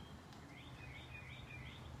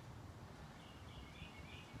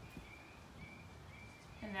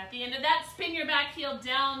 And at the end of that, spin your back heel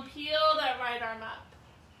down, peel that right arm up.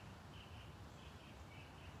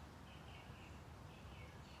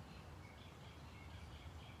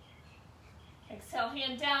 Exhale,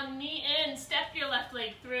 hand down, knee in, step your left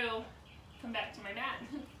leg through. Come back to my mat.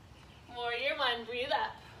 Warrior 1, breathe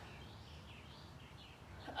up.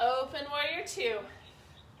 Open warrior 2.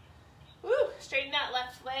 Woo, straighten that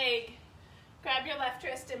left leg. Grab your left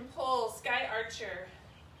wrist and pull, sky archer.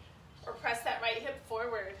 Or press that right hip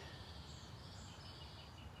forward.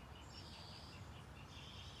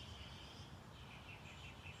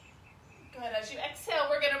 Good, as you exhale,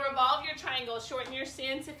 we're gonna revolve your triangle. Shorten your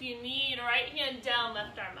stance if you need. Right hand down,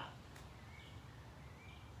 left arm up.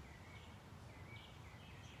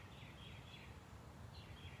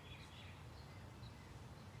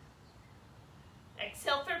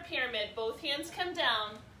 Exhale for pyramid. Both hands come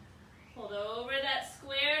down. Hold over that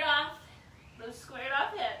squared off, those squared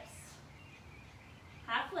off hips.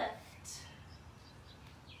 Half lift.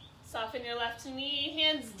 Soften your left knee,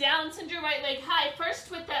 hands down, send your right leg high. First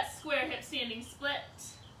with that square hip standing split.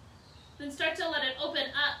 Then start to let it open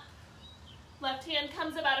up. Left hand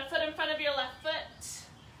comes about a foot in front of your left foot.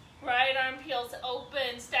 Right arm peels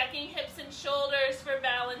open, stacking hips and shoulders for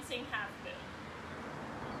balancing half moon.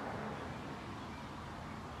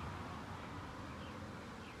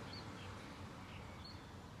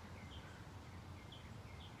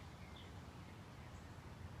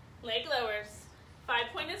 Leg lowers.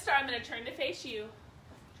 5-pointed star. I'm going to turn to face you.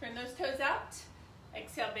 Turn those toes out.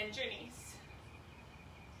 Exhale, bend your knees.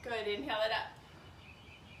 Good. Inhale it up.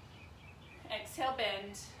 Exhale,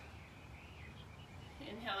 bend.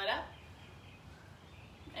 Inhale it up.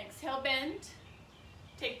 Exhale, bend.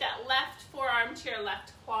 Take that left forearm to your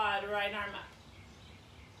left quad, right arm up.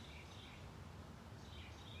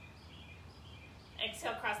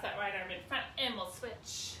 Exhale, cross that right arm in front, and we'll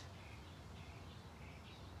switch.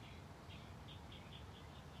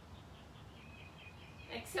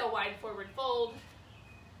 Exhale, wide forward fold.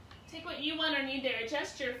 Take what you want or need there.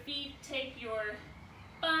 Adjust your feet. Take your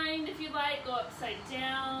bind if you like. Go upside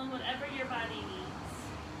down, whatever your body needs.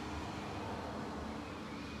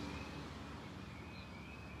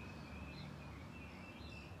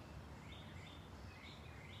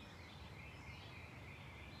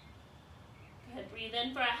 Good. Breathe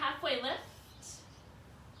in for a halfway lift.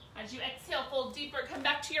 As you exhale, fold deeper. Come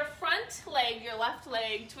back to your front leg, your left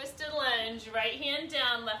leg. Twisted lunge. Right hand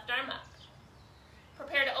down, left arm up.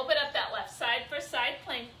 Prepare to open up that left side for side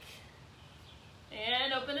plank.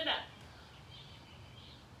 And open it up.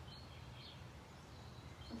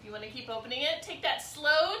 If you want to keep opening it, take that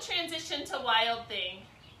slow transition to wild thing.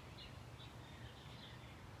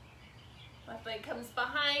 Left leg comes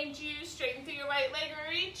behind you. Straighten through your right leg.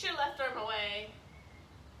 Reach your left arm away.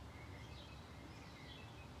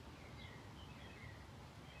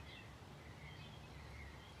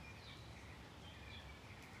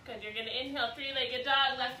 Good. You're going to inhale, three-legged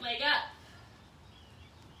dog, left leg up.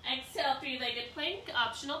 Exhale, three-legged plank,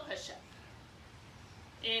 optional push-up.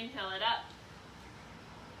 Inhale it up.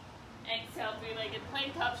 Exhale, three-legged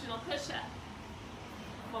plank, optional push-up.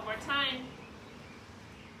 One more time.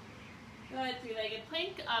 Good, three-legged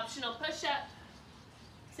plank, optional push-up.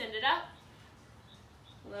 Send it up.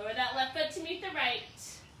 Lower that left foot to meet the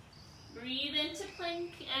right. Breathe into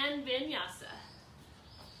plank and vinyasa.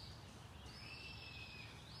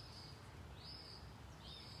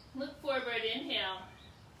 Look forward, inhale.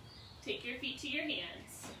 Take your feet to your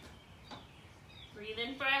hands. Breathe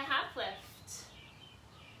in for a half lift.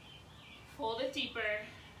 Fold it deeper.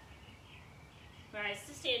 Rise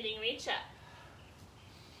to standing, reach up.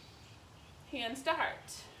 Hands to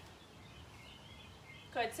heart.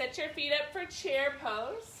 Good, set your feet up for chair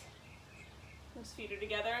pose. Those feet are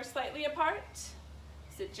together or slightly apart.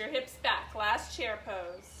 Sit your hips back, last chair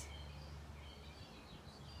pose.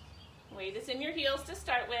 Weight is in your heels to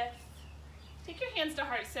start with. Take your hands to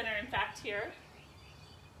heart center, in fact, here.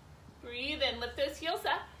 Breathe in, lift those heels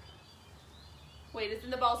up. Weight is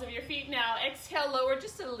in the balls of your feet now. Exhale, lower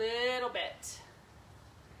just a little bit.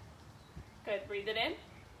 Good, breathe it in.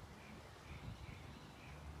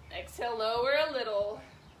 Exhale, lower a little.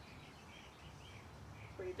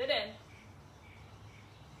 Breathe it in.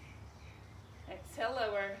 Exhale,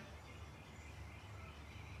 lower.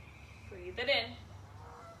 Breathe it in.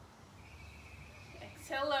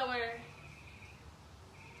 Exhale, lower.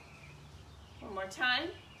 One more time.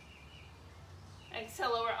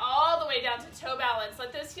 Exhale, lower all the way down to toe balance.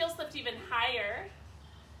 Let those heels lift even higher.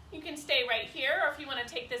 You can stay right here, or if you want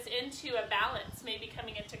to take this into a balance, maybe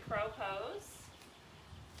coming into crow pose.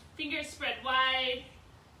 Fingers spread wide.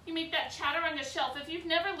 You make that chaturanga shelf. If you've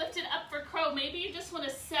never lifted up for crow, maybe you just want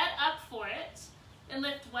to set up for it and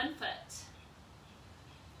lift one foot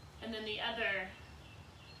and then the other.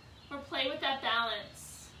 Or play with that balance.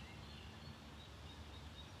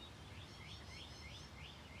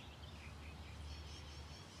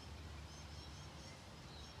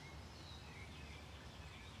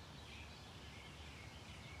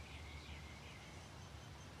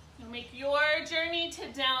 Make your journey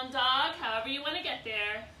to down dog, however you want to get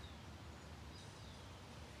there.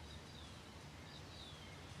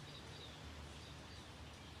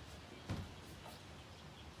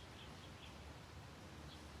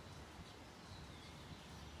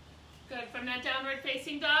 Good, from that downward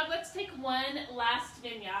facing dog, let's take one last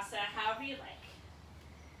vinyasa, however you like.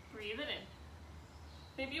 Breathe it in.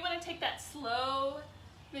 Maybe you want to take that slow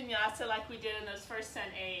vinyasa like we did in those first 10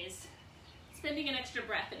 A's. Spending an extra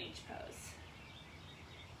breath in each pose.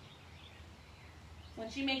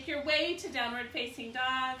 Once you make your way to downward facing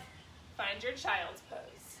dog, find your child's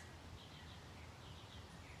pose.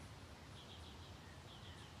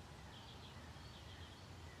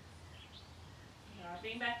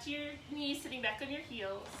 Dropping back to your knees, sitting back on your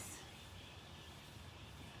heels.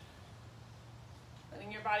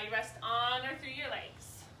 Letting your body rest on or through your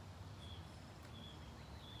legs.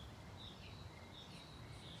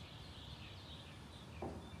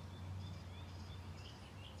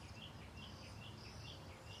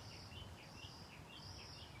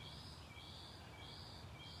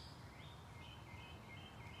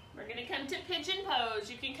 We're gonna come to pigeon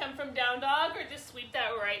pose. You can come from down dog or just sweep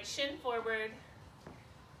that right shin forward.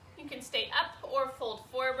 You can stay up or fold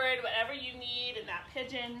forward, whatever you need in that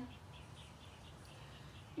pigeon.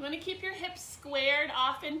 You wanna keep your hips squared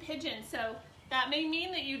off in pigeon. So that may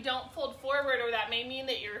mean that you don't fold forward, or that may mean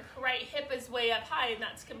that your right hip is way up high, and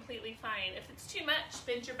that's completely fine. If it's too much,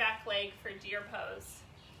 bend your back leg for deer pose.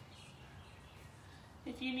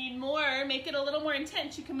 If you need more, make it a little more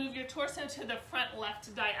intense. You can move your torso to the front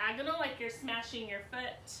left diagonal like you're smashing your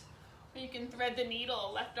foot. Or you can thread the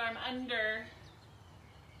needle, left arm under.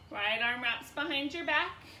 Right arm wraps behind your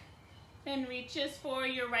back and reaches for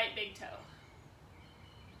your right big toe.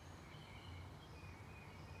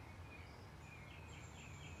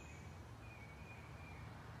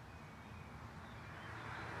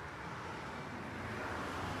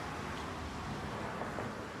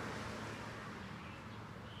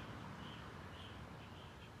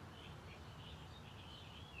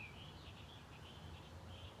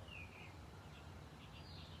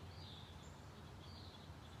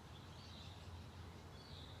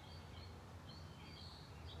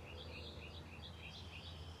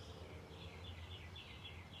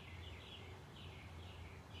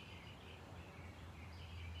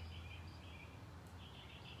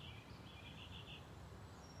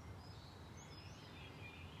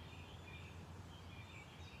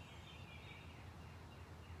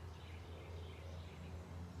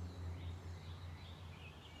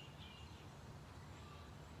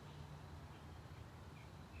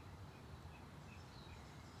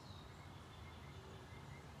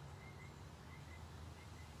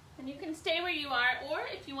 And you can stay where you are, or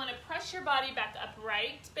if you want to press your body back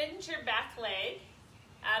upright, bend your back leg,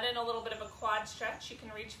 add in a little bit of a quad stretch. You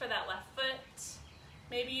can reach for that left foot.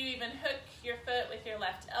 Maybe you even hook your foot with your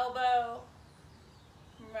left elbow.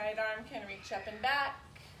 Right arm can reach up and back.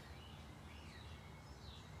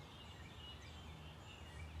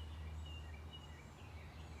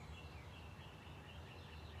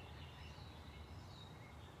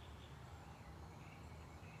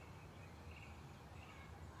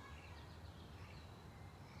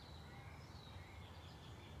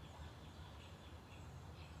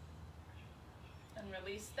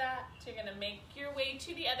 Release that. You're going to make your way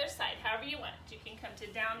to the other side, however you want. You can come to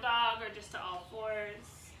down dog or just to all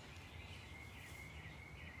fours.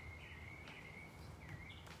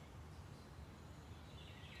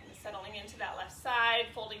 Kind of settling into that left side,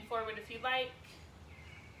 folding forward if you like.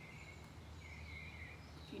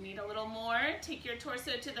 If you need a little more, take your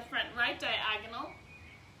torso to the front right diagonal,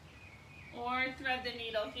 or thread the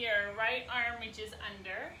needle here. Right arm reaches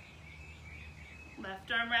under.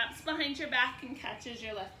 Left arm wraps behind your back and catches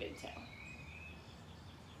your left big toe.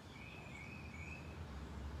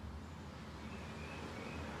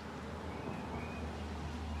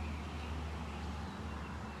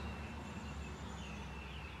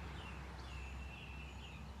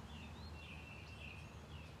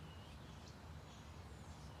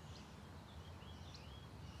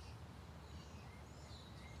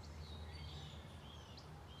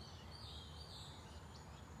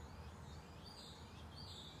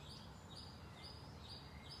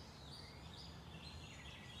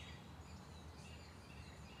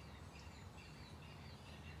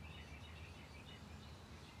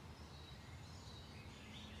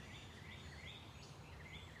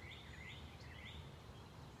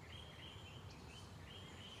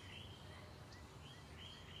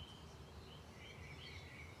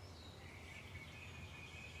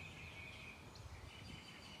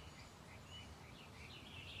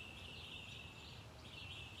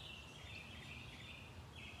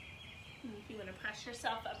 If you want to press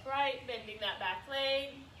yourself upright, bending that back leg,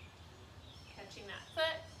 catching that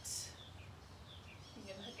foot.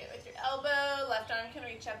 You can hook it with your elbow. Left arm can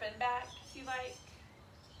reach up and back if you like.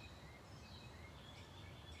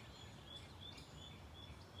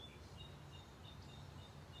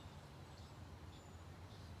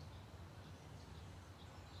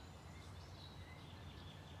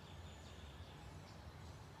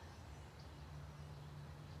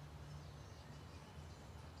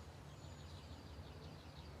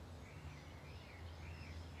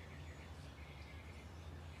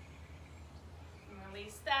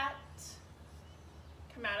 Release that.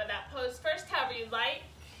 Come out of that pose first, however you like.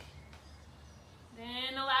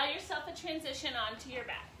 Then allow yourself a transition onto your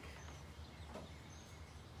back.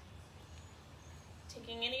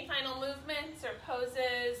 Taking any final movements or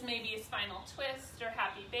poses, maybe a spinal twist or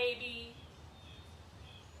happy baby.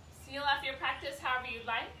 Seal off your practice however you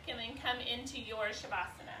like, and then come into your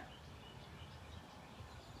Shavasana.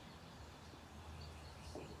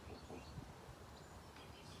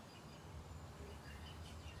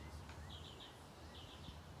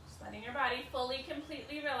 Letting your body fully,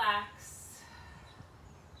 completely relax.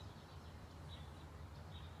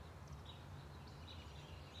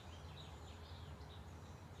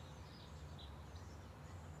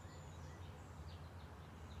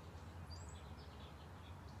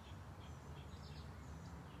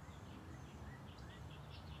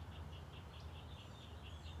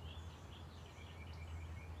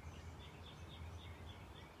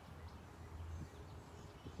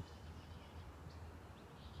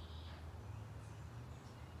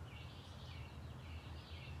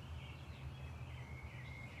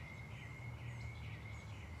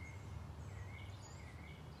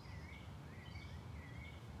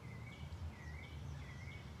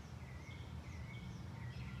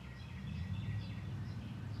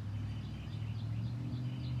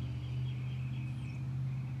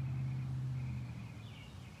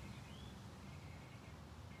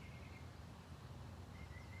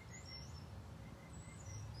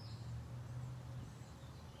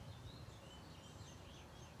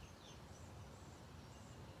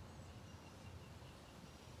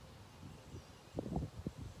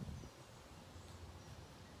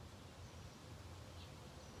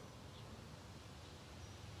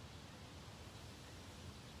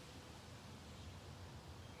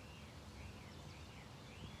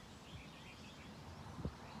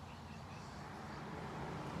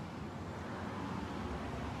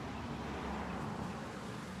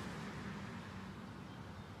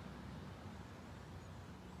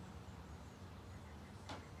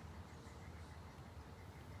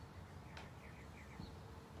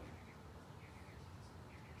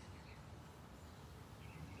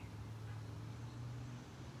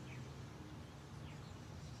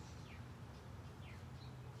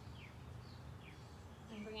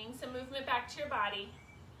 Bringing some movement back to your body.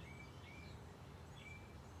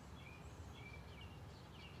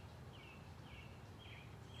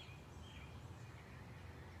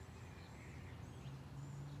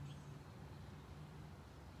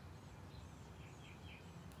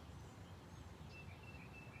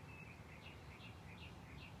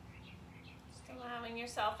 Just allowing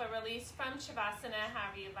yourself a release from Shavasana,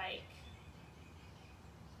 however you like.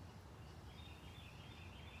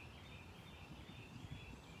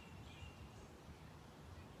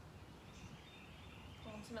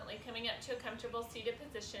 Ultimately coming up to a comfortable seated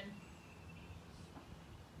position.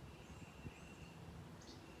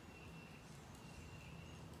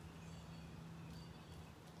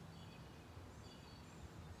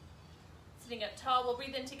 Sitting up tall, we'll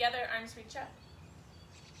breathe in together, arms reach up.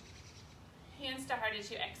 Hands to heart as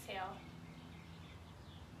you exhale.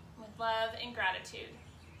 With love and gratitude,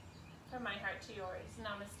 from my heart to yours,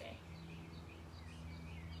 namaste.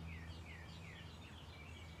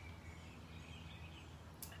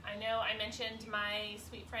 I know I mentioned my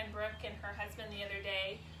sweet friend Brooke and her husband the other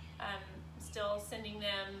day. Still sending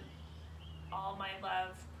them all my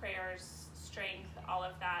love, prayers, strength, all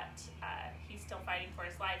of that. He's still fighting for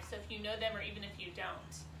his life. So if you know them or even if you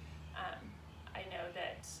don't, I know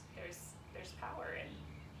that there's power in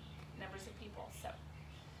numbers of people. So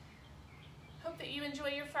hope that you enjoy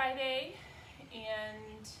your Friday,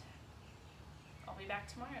 and I'll be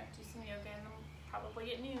back tomorrow. Do some yoga and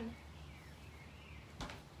probably at noon.